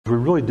We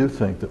really do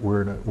think that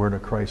we're in a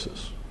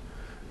crisis,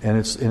 and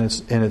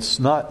it's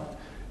not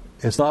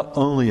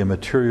only a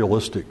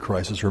materialistic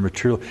crisis or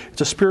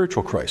it's a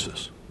spiritual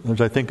crisis.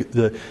 I think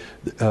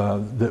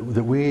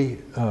that we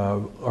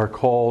are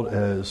called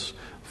as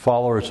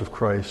followers of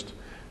Christ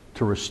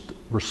to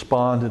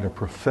respond in a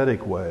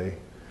prophetic way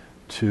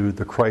to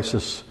the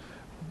crisis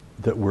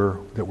that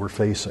we're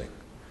facing,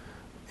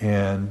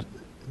 and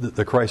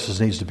the crisis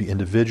needs to be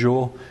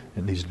individual,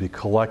 it needs to be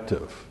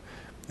collective,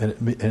 and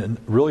it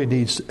really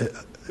needs.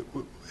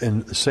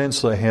 And the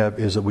sense that I have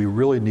is that we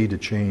really need to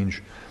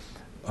change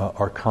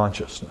our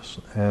consciousness,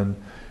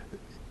 and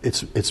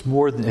it's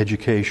more than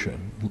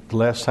education. The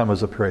last time I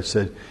was up here, I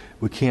said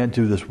we can't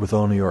do this with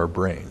only our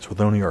brains, with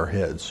only our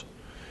heads,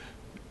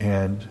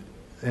 and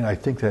I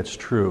think that's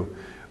true.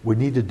 We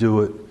need to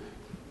do it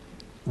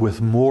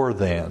with more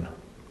than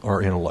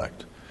our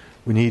intellect.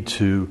 We need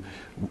to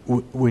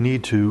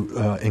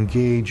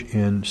engage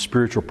in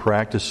spiritual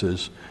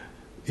practices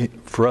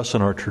for us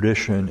in our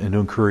tradition, and to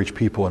encourage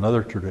people in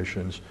other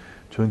traditions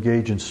to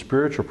engage in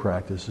spiritual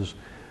practices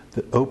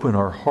that open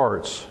our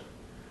hearts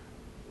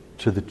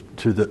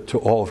to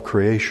all of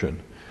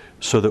creation,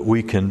 so that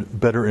we can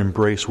better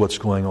embrace what's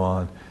going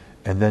on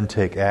and then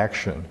take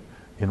action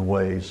in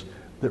ways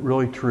that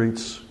really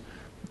treats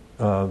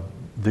the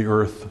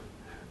earth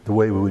the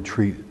way we would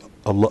treat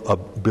a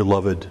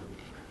beloved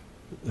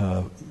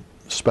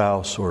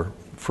spouse or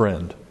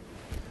friend,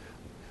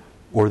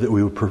 or that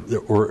we would,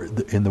 or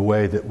in the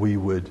way that we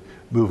would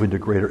move into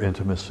greater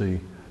intimacy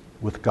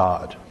with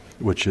God,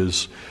 which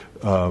is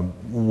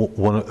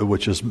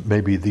which is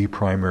maybe the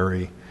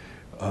primary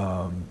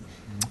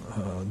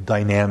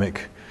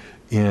dynamic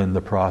in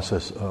the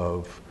process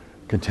of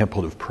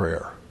contemplative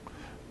prayer,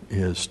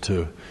 is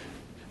to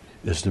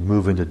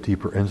move into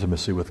deeper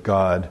intimacy with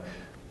God,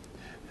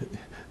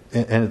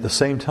 and at the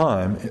same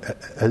time,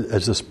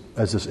 as this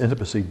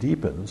intimacy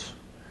deepens,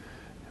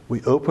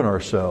 we open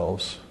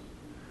ourselves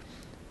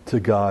to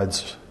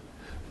God's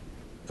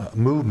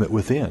movement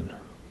within.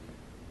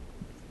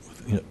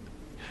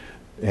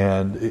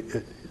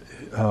 And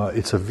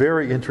it's a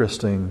very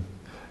interesting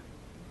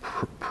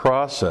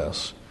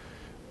process,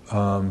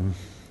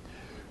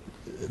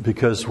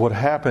 because what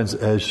happens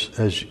as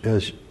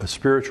a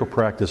spiritual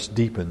practice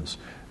deepens,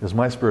 as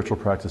my spiritual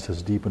practice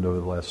has deepened over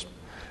the last,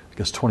 I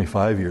guess,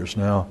 25 years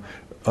now,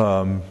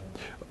 of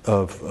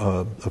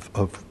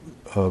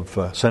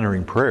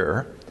centering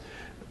prayer,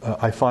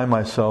 I find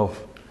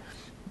myself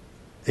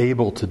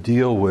able to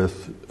deal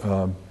with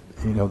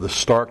the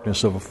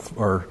starkness of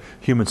our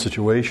human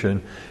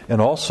situation, and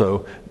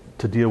also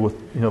to deal with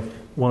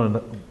one of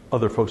the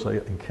other folks I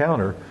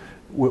encounter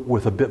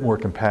with a bit more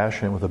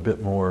compassion, with a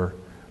bit more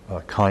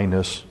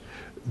kindness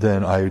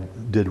than I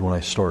did when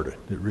I started.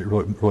 It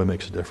really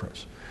makes a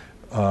difference.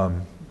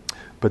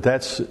 But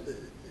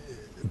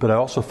I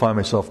also find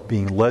myself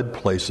being led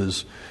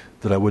places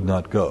that I would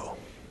not go.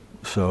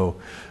 So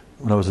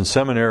when I was in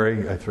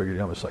seminary, I figured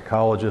I'm a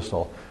psychologist.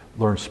 I'll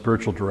learn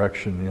spiritual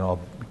direction. I'll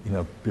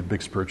be a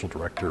big spiritual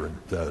director. And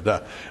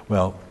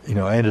well,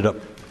 I ended up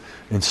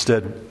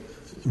instead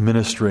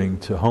ministering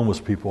to homeless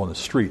people on the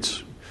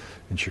streets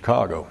in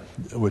Chicago,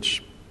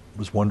 which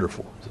was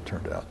wonderful, as it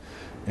turned out.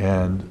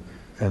 And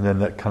then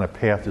that kind of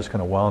path just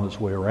kind of wound its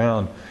way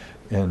around,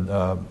 and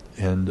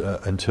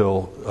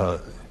until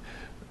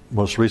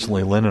most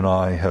recently, Lynn and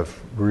I have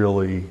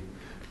really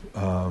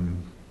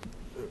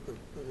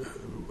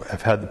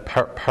have had the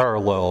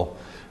parallel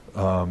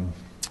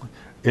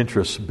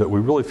interests, but we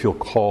really feel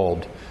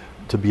called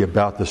to be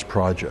about this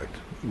project,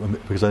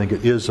 because I think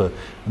it is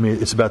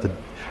it's about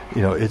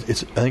I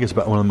think it's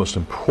about one of the most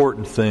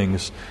important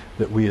things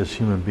that we as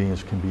human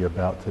beings can be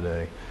about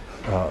today,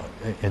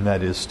 and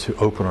that is to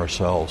open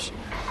ourselves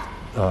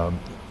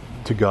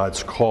to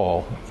God's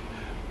call,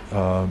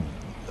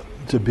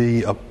 to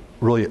be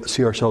really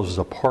see ourselves as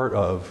a part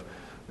of,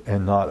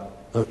 and not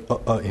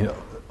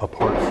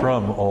apart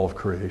from all of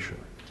creation.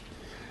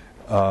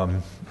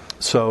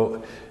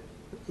 So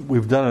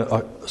we've done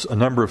a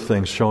number of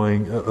things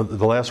showing.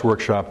 The last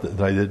workshop that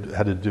I did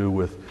had to do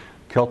with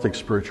Celtic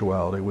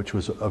spirituality, which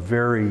was a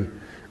very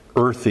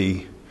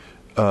earthy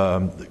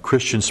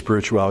Christian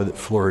spirituality that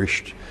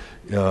flourished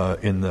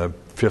in the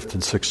 5th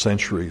and 6th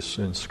centuries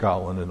in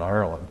Scotland and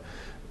Ireland.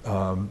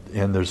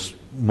 And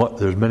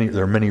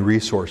there are many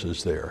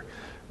resources there.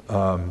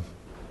 What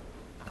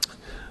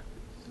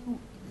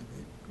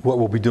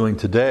we'll be doing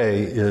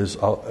today is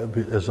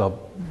I'll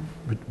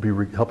be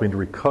helping to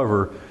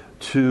recover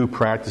 2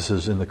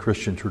 practices in the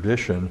Christian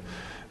tradition,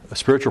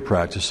 spiritual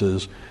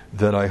practices,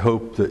 that I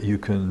hope that you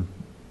can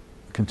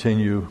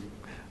continue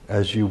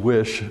as you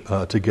wish,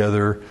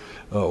 together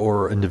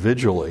or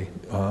individually.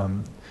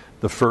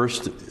 The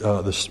first,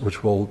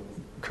 which we'll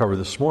cover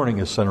this morning,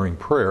 is centering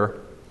prayer,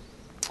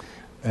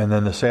 and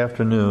then this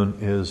afternoon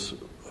is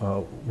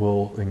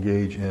we'll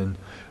engage in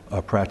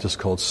a practice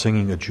called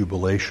singing a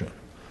jubilation,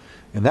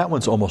 and that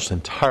one's almost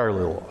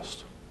entirely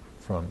lost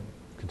from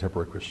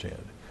contemporary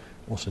Christianity.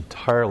 Almost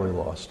entirely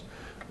lost.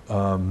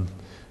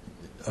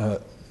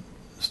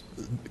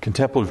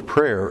 contemplative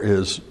prayer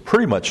is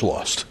pretty much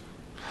lost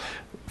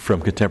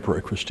from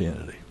contemporary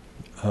Christianity.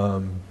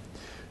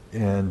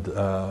 And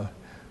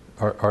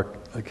our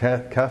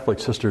Catholic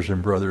sisters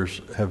and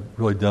brothers have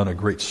really done a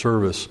great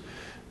service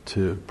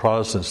to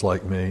Protestants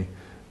like me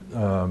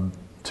to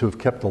have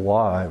kept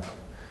alive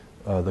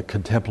the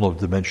contemplative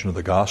dimension of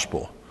the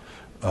gospel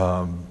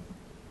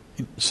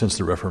since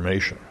the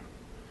Reformation.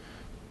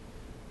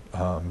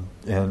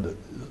 And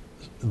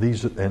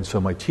so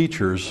my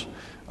teachers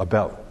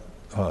about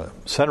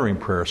centering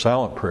prayer,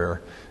 silent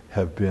prayer,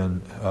 have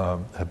been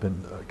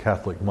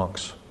Catholic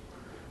monks,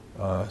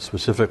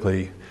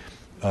 specifically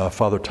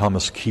Father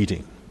Thomas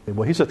Keating.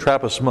 Well, he's a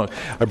Trappist monk.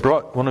 I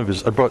brought one of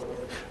his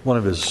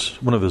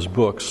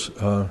books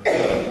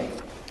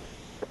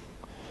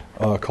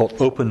called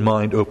 "Open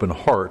Mind, Open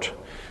Heart: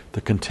 The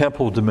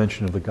Contemplative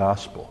Dimension of the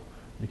Gospel."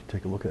 You can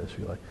take a look at it if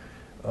you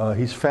like.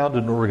 He's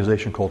founded an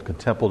organization called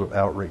Contemplative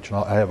Outreach, and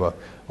I have a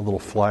little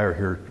flyer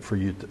here for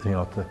you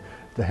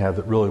to have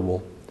that really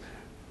will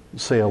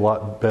say a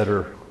lot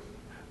better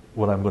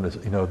what I'm going to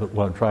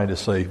what I'm trying to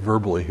say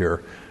verbally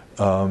here.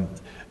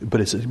 But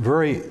it's a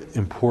very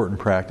important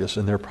practice,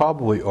 and there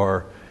probably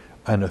are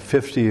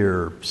 50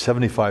 or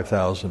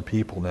 75,000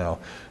 people now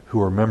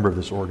who are a member of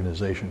this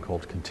organization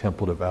called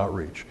Contemplative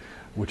Outreach,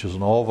 which is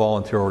an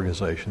all-volunteer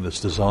organization that's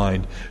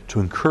designed to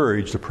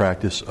encourage the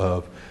practice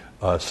of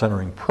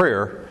centering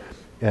prayer.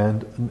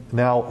 And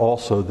now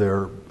also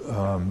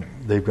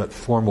they've got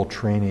formal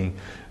training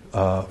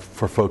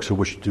for folks who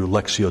wish to do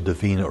Lectio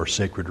Divina or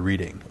sacred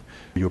reading.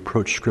 You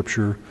approach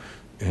Scripture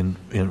in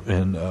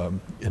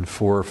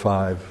 4 or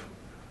 5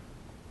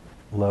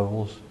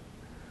 levels.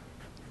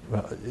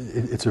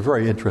 It's a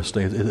very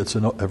interesting. It's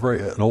an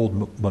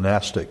old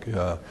monastic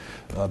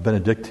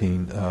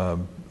Benedictine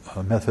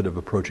method of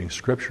approaching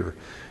Scripture,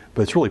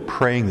 but it's really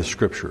praying the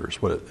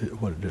Scriptures what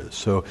it is.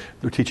 So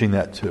they're teaching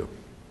that too.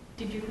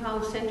 Did you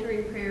call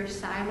centering prayer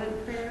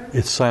silent prayer?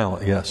 It's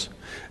silent, yes,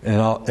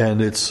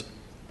 and it's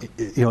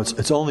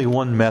only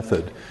one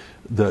method.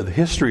 The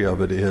history of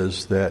it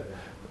is that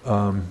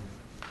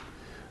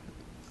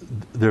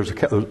there's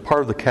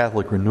part of the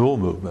Catholic renewal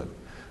movement.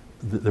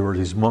 There were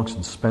these monks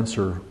in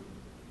Spencer,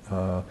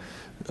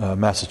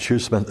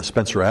 Massachusetts,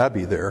 Spencer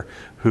Abbey there,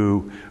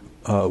 who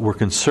were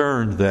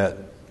concerned that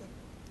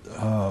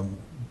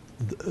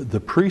the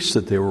priests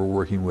that they were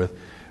working with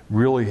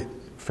really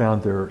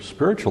found their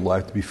spiritual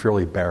life to be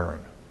fairly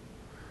barren.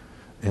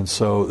 And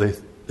so they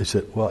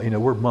said, well,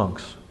 we're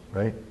monks,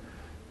 right?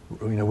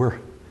 We're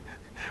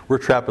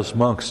Trappist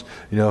monks.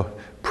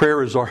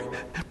 Prayer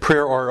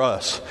are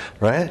us,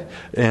 right?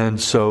 And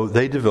so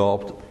they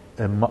developed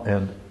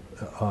and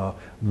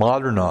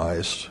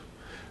modernized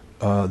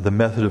the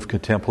method of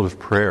contemplative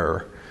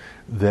prayer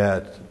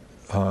that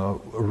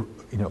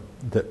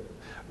that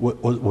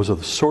was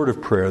a sort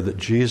of prayer that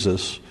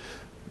Jesus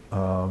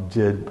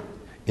did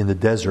in the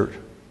desert,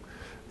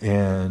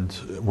 and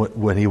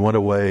when he went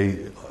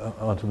away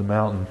onto the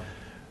mountain,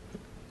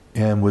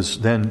 and was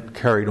then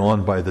carried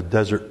on by the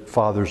desert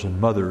fathers and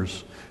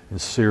mothers in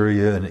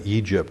Syria and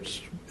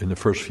Egypt in the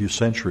first few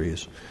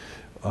centuries,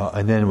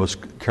 and then was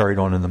carried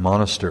on in the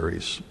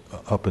monasteries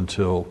up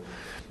until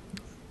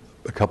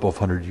a couple of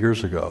hundred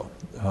years ago,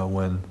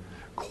 when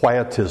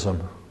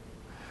Quietism,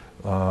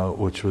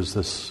 which was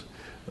this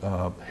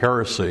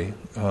heresy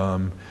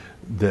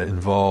that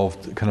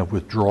involved kind of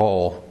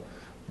withdrawal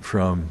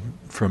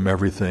from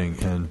everything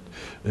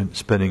and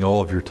spending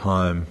all of your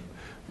time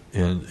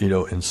in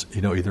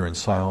either in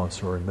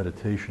silence or in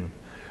meditation,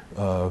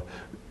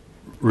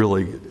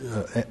 really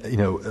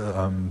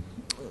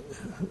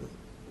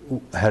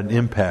had an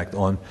impact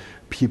on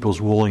people's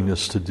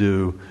willingness to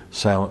do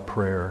silent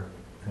prayer,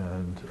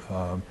 and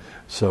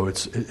so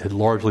it had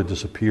largely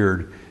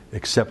disappeared,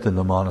 except in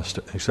the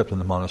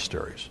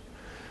monasteries.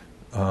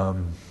 A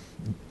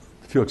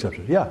few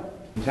exceptions. Yeah.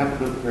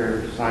 Contemplative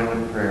prayer,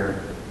 silent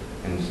prayer,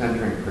 and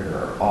centering prayer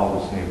are all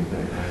the same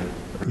thing, right?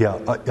 Yeah,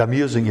 I'm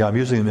using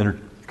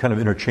them kind of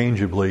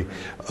interchangeably.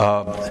 Or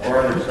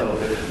are there subtle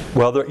differences?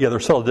 Well, there are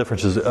subtle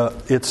differences.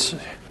 It's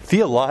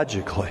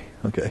theologically,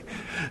 okay.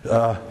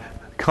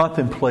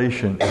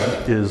 Contemplation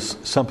is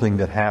something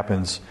that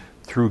happens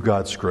through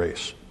God's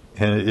grace,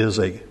 and it is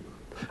a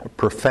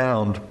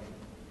profound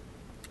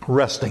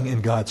resting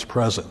in God's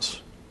presence.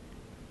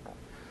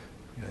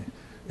 Okay.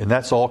 And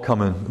that's all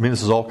coming.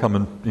 This is all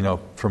coming,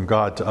 from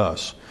God to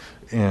us,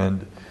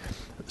 and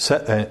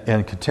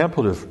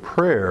contemplative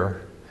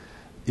prayer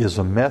is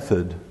a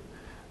method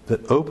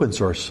that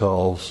opens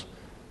ourselves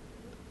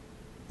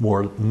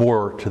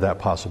more to that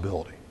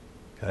possibility.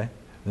 Okay,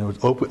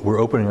 we're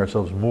opening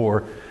ourselves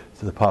more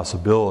to the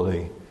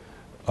possibility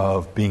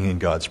of being in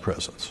God's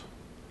presence.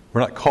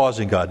 We're not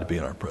causing God to be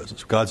in our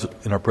presence. God's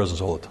in our presence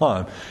all the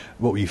time.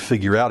 What we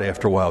figure out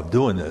after a while of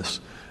doing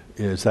this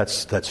is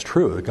that's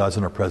true. That God's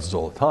in our presence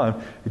all the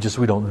time. It's just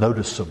we don't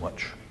notice so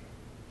much.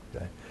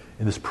 Okay?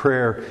 And this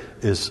prayer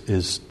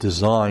is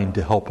designed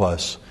to help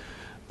us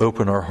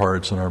open our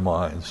hearts and our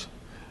minds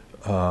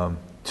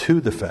to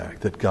the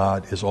fact that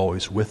God is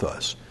always with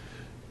us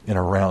and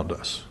around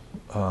us.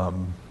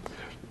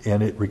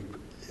 And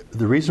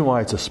the reason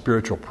why it's a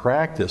spiritual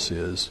practice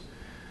is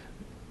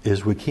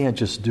we can't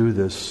just do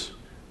this.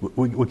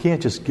 We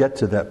can't just get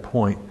to that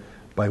point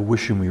by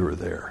wishing we were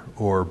there,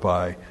 or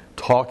by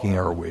talking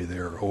our way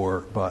there,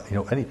 or by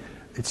any.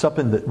 It's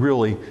something that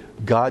really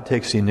God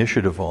takes the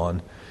initiative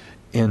on,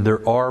 and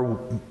there are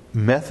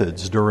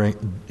methods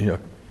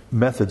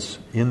methods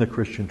in the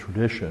Christian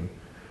tradition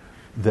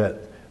that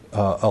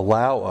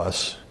allow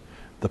us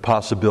the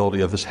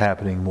possibility of this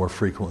happening more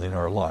frequently in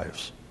our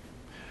lives.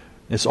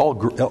 It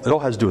all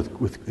has to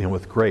do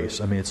with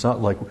grace. I mean, it's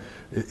not like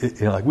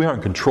like we aren't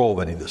in control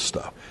of any of this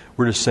stuff.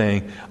 We're just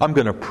saying, I'm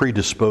going to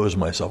predispose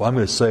myself. I'm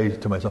going to say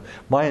to myself,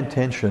 my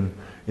intention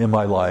in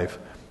my life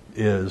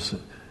is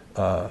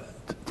to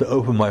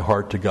open my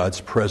heart to God's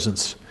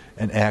presence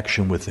and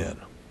action within.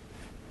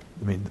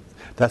 I mean,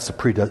 that's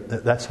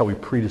how we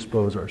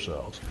predispose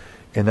ourselves,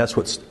 and that's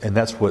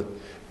what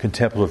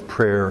contemplative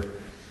prayer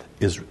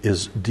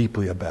is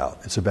deeply about.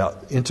 It's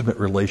about intimate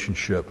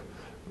relationship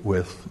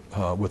with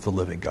the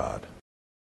living God.